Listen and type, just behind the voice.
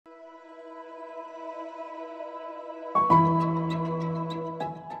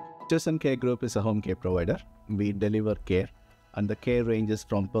Chosen Care Group is a home care provider. We deliver care, and the care ranges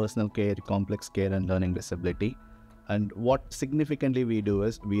from personal care, complex care, and learning disability. And what significantly we do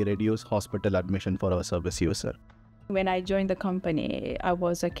is we reduce hospital admission for our service user. When I joined the company, I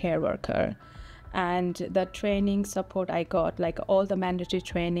was a care worker, and the training support I got, like all the mandatory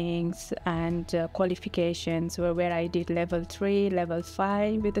trainings and qualifications, were where I did level 3, level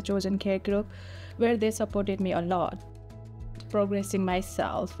 5 with the Chosen Care Group, where they supported me a lot. Progressing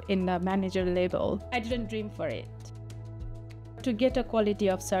myself in the manager level, I didn't dream for it. To get a quality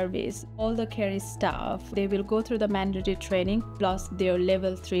of service, all the care staff, they will go through the mandatory training plus their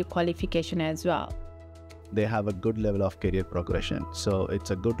level 3 qualification as well. They have a good level of career progression, so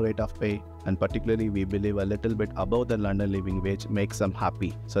it's a good rate of pay, and particularly we believe a little bit above the London living wage makes them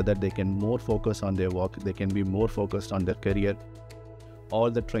happy, so that they can more focus on their work, they can be more focused on their career. All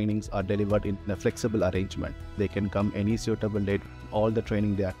the trainings are delivered in a flexible arrangement. They can come any suitable date. All the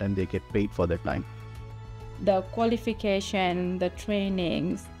training they attend, they get paid for their time. The qualification, the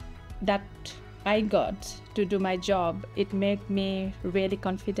trainings that I got to do my job, it made me really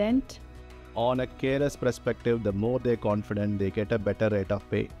confident. On a carer's perspective, the more they're confident, they get a better rate of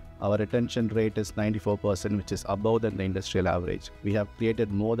pay. Our retention rate is 94%, which is above than the industrial average. We have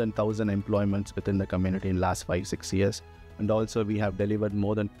created more than 1,000 employments within the community in the last 5-6 years. And also we have delivered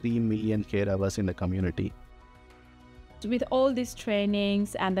more than 3 million care hours in the community. With all these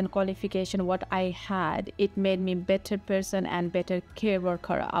trainings and then qualification what I had, it made me better person and better care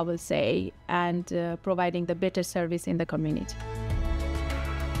worker, I will say, and providing the better service in the community.